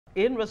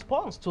In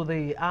response to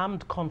the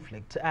armed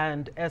conflict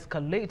and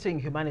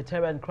escalating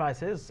humanitarian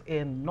crisis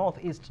in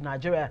northeast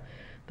Nigeria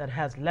that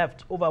has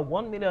left over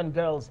 1 million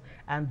girls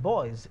and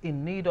boys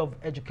in need of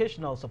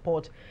educational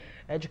support,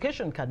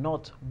 Education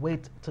Cannot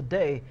Wait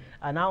Today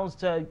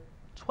announced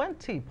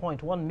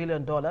 $20.1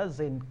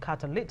 million in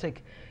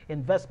catalytic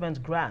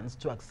investment grants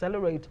to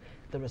accelerate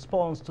the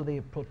response to the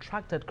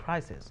protracted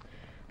crisis.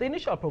 The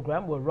initial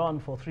program will run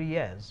for 3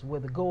 years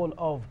with the goal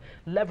of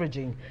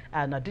leveraging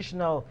an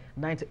additional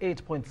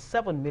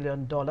 $98.7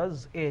 million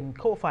in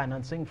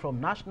co-financing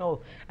from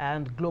national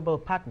and global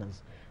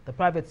partners, the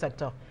private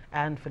sector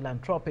and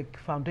philanthropic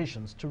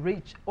foundations to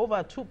reach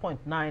over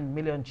 2.9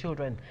 million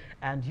children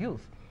and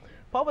youth.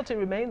 Poverty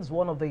remains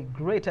one of the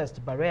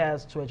greatest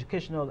barriers to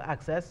educational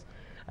access,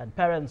 and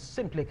parents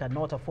simply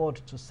cannot afford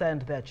to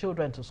send their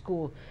children to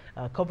school.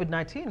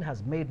 COVID-19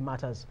 has made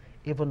matters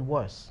even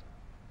worse.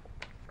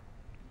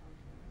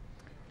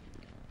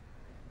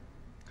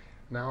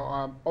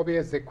 Now, Oby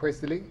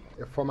Ezekwesili,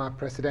 a former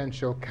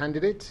presidential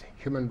candidate,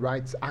 human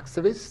rights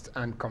activist,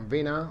 and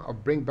convener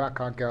of Bring Back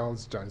Our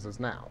Girls, joins us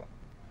now.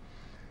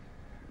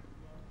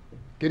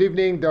 Good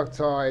evening,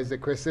 Dr.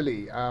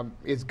 Ezekwesili.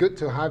 It's good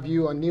to have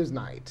you on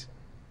Newsnight.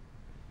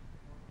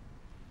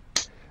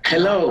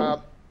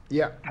 Hello.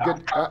 Yeah,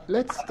 good.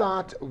 Let's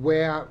start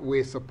where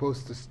we're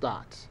supposed to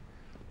start.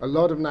 A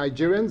lot of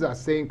Nigerians are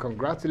saying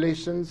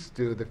congratulations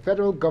to the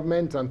federal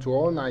government and to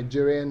all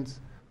Nigerians,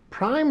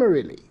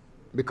 primarily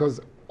because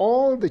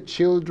all the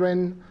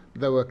children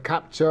that were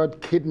captured,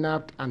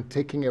 kidnapped, and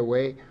taken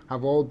away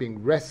have all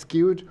been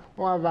rescued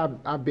or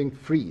have been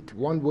freed,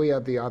 one way or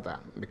the other.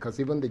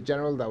 Because even the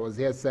general that was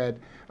here said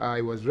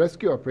it was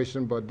rescue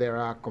operation, but there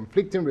are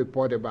conflicting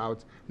reports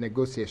about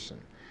negotiation.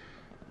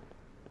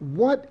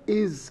 What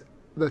is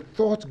the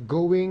thought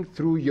going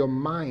through your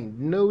mind,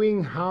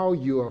 knowing how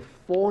you have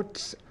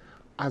fought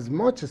as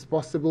much as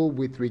possible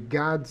with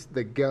regards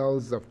the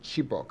girls of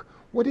Chibok?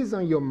 What is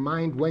on your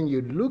mind when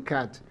you look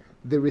at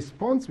the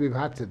response we've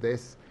had to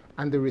this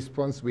and the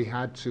response we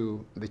had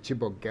to the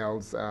Chibok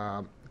girls'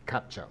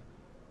 capture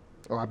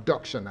or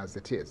abduction, as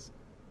it is?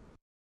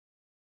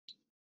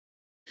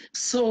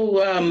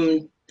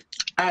 So,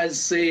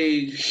 as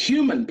a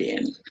human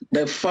being,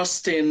 the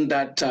first thing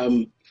that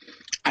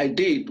I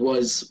did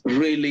was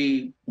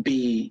really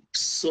be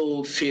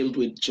so filled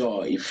with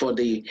joy for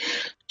the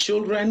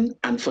children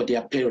and for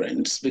their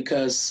parents,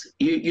 because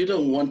you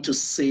don't want to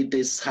see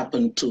this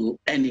happen to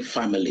any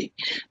family.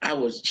 I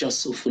was just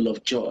so full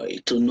of joy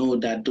to know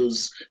that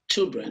those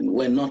children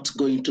were not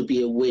going to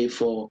be away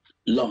for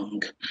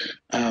long.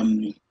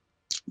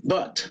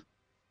 But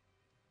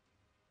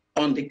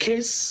on the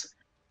case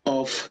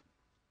of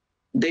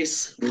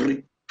this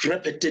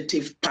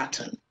repetitive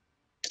pattern,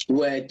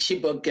 where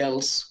Chibok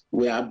girls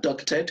were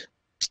abducted,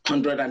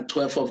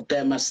 112 of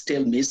them are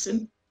still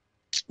missing,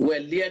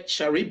 where Leah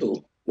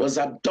Charibu was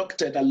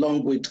abducted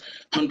along with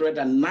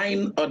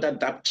 109 other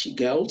Dapchi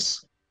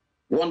girls,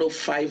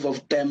 105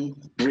 of them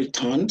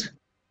returned.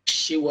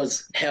 She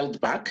was held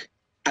back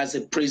as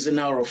a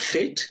prisoner of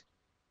fate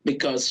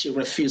because she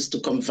refused to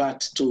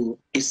convert to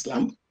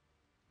Islam.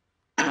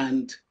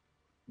 And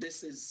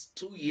this is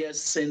 2 years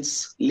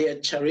since Leah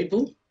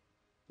Charibu.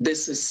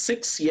 This is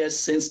 6 years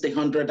since the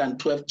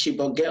 112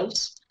 Chibok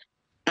girls.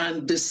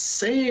 And the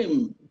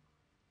same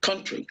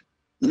country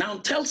now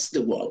tells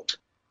the world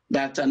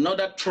that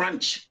another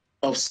tranche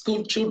of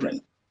school children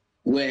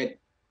were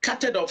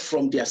carted off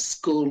from their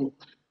school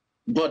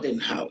boarding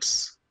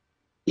house.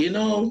 You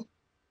know,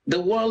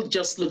 the world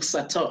just looks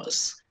at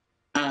us,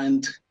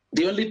 and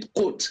the only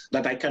quote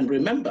that I can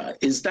remember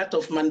is that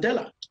of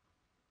Mandela,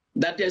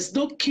 that there's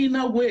no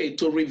keener way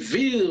to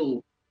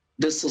reveal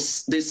a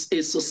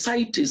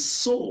society's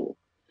soul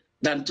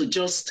than to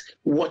just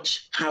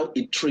watch how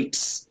it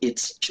treats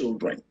its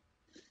children.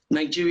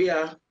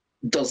 Nigeria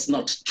does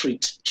not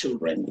treat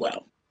children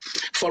well.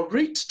 For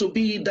it to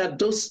be that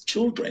those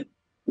children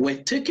were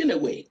taken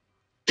away,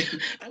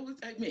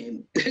 I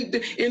mean,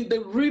 in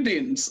the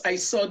readings, I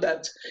saw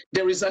that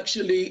there is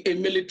actually a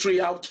military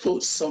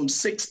outpost some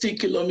 60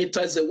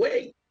 kilometers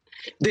away.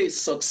 They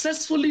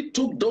successfully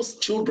took those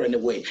children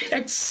away.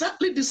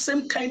 Exactly the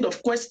same kind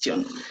of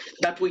question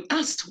that we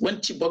asked when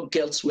Chibok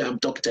girls were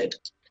abducted.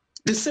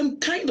 The same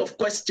kind of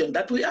question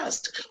that we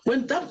asked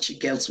when Dapchi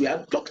girls were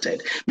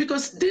abducted,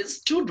 because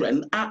these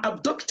children are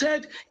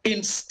abducted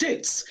in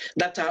states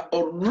that are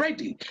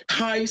already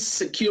high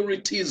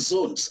security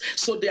zones.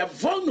 So their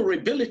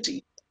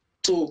vulnerability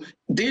to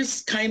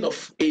this kind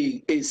of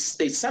a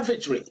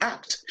savagery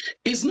act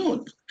is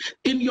known.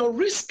 In your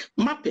risk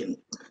mapping,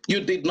 you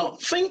did not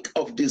think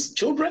of these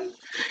children,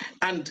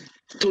 and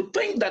to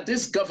think that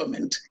this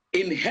government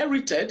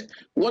inherited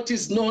what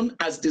is known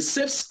as the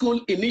Safe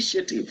School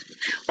Initiative.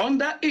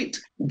 Under it,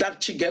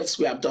 Dapchi girls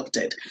were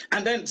abducted.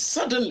 And then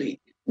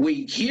suddenly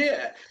we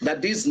hear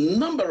that this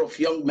number of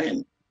young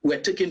men were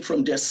taken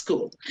from their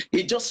school.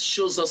 It just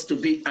shows us to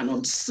be an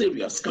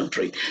unserious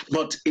country,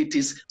 but it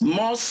is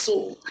more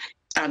so,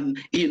 and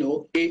you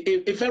know,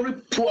 a very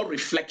poor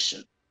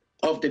reflection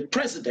of the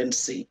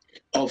presidency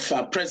of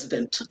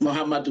President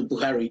Muhammadu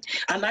Buhari.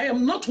 And I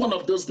am not one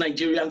of those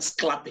Nigerians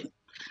clapping.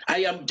 I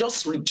am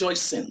just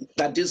rejoicing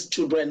that these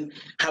children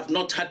have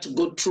not had to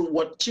go through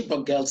what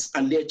Chibok girls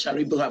and Leah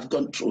Charibu have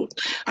gone through.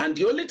 And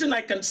the only thing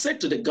I can say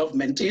to the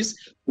government is,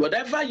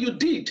 whatever you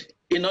did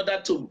in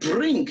order to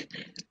bring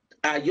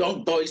our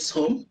young boys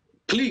home,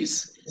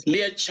 please,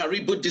 Leah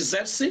Charibu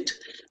deserves it,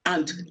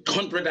 and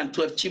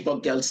 112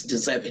 Chibok girls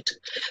deserve it.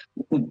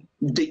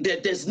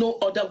 There's no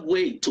other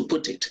way to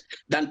put it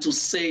than to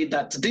say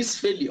that this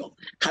failure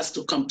has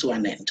to come to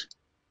an end.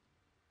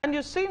 And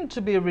you seem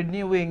to be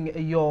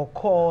renewing your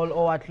call,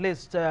 or at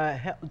least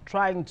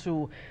trying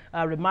to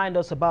remind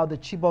us about the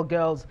Chibok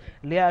girls,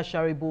 Leah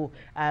Charibu,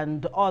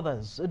 and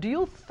others. Do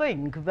you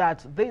think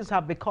that these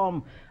have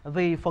become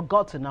the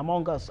forgotten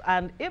among us?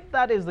 And if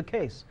that is the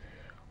case,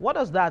 what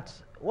are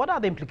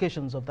the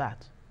implications of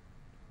that?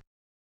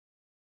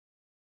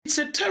 It's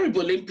a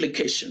terrible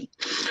implication,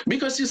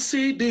 because you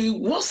see, the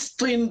worst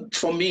thing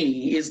for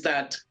me is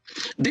that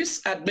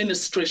this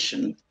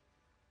administration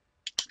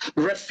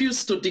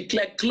refused to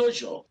declare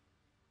closure,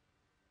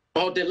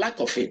 or the lack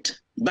of it,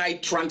 by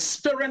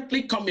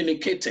transparently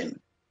communicating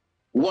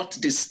what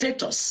the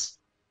status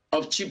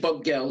of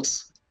Chibok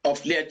girls,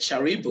 of Leah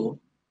Charibu,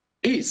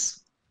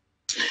 is.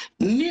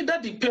 Neither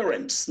the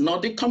parents nor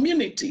the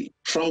community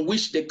from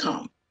which they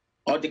come,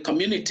 or the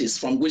communities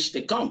from which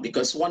they come,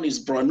 because one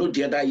is Borno,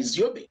 the other is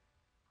Yobe,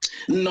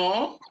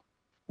 nor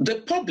the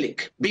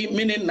public,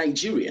 meaning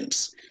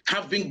Nigerians,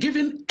 have been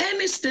given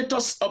any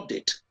status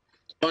update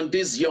on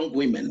these young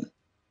women.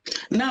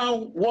 Now,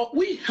 what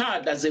we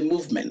had as a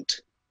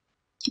movement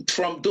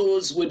from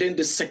those within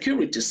the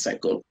security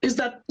circle is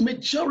that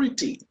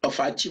majority of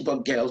our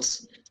Chibok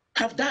girls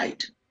have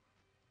died,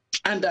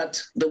 and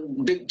that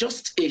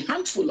just a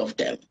handful of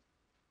them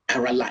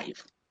are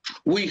alive.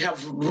 We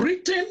have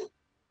written,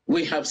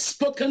 we have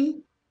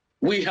spoken,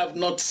 we have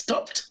not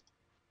stopped.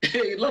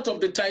 A lot of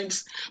the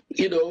times,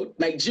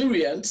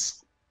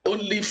 Nigerians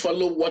only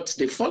follow what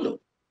they follow.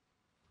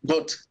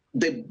 But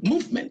the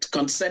movement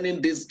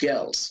concerning these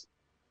girls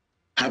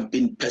have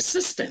been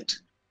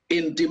persistent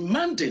in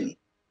demanding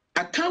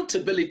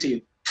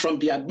accountability from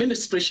the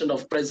administration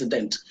of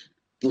President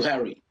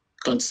Buhari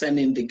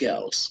concerning the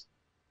girls.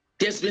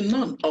 There's been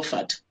none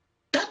offered.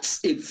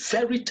 That's a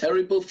very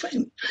terrible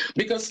thing.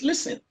 Because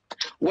listen,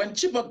 when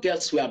Chibok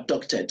girls were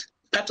abducted,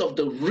 part of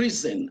the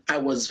reason I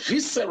was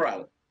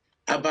visceral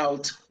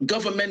about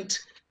government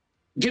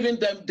giving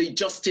them the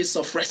justice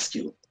of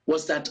rescue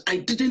was that I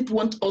didn't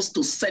want us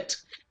to set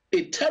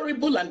a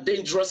terrible and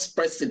dangerous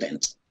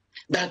precedent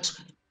that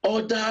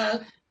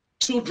other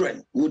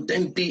children would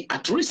then be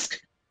at risk.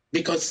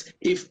 Because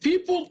if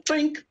people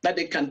think that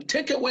they can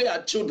take away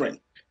our children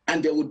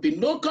and there would be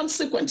no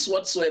consequence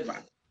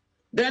whatsoever,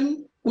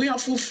 then we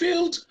have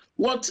fulfilled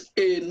what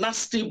a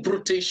nasty,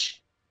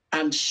 brutish,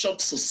 and short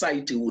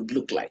society would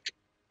look like.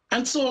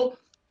 And so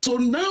to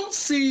now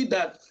see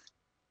that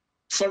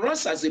for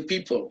us as a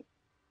people,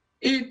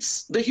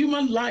 it's the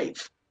human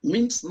life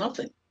means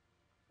nothing.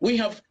 We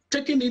have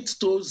taken it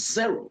to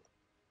zero.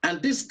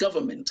 And this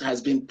government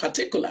has been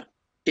particular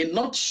in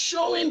not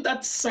showing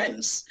that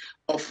sense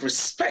of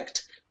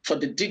respect for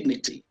the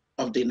dignity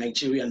of the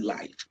Nigerian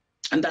life.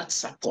 And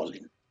that's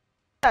appalling.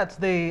 That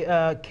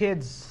the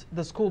kids,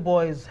 the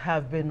schoolboys,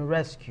 have been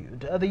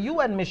rescued. The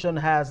UN mission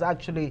has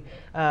actually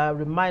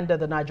reminded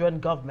the Nigerian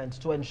government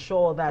to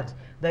ensure that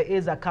there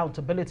is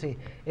accountability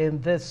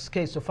in this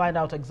case, to find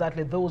out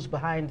exactly those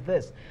behind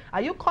this.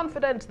 Are you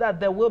confident that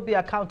there will be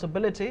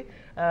accountability,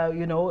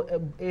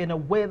 in a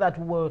way that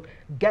will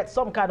get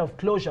some kind of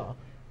closure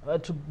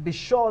to be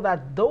sure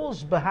that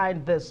those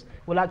behind this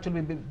will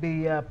actually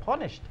be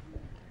punished?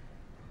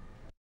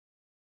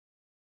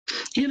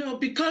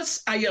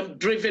 Because I am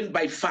driven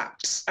by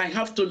facts, I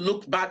have to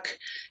look back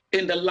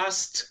in the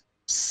last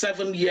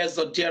 7 years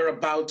or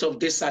thereabout of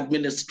this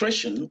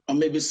administration, or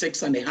maybe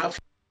 6.5,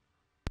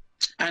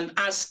 and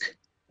ask,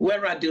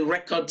 where are the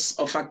records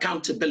of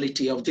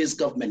accountability of this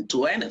government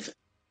to anything?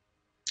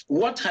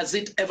 What has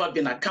it ever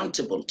been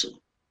accountable to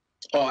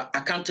or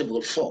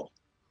accountable for?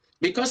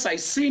 Because I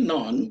see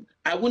none,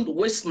 I wouldn't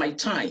waste my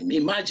time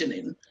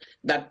imagining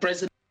that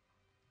President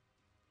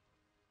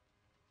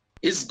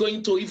is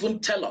going to even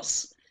tell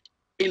us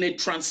in a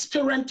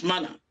transparent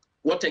manner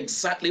what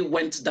exactly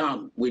went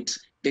down with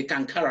the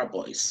Kankara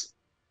boys.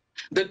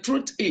 The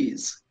truth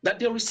is that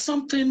there is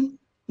something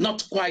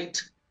not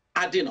quite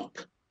adding up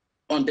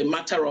on the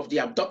matter of the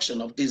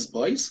abduction of these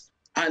boys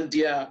and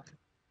their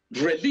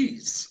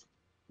release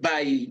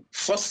by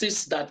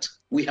forces that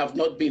we have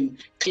not been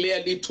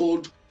clearly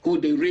told who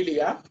they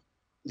really are.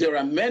 There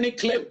are many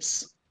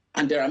claims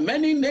and there are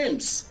many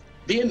names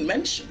being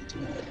mentioned.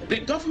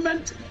 The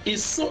government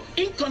is so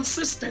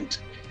inconsistent,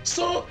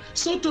 so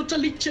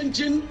totally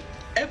changing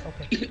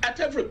at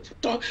every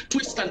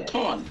twist and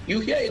turn.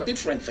 You hear a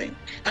different thing,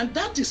 and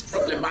that is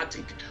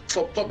problematic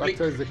for public,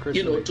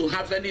 to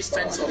have any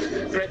sense of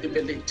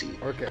credibility.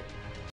 Okay.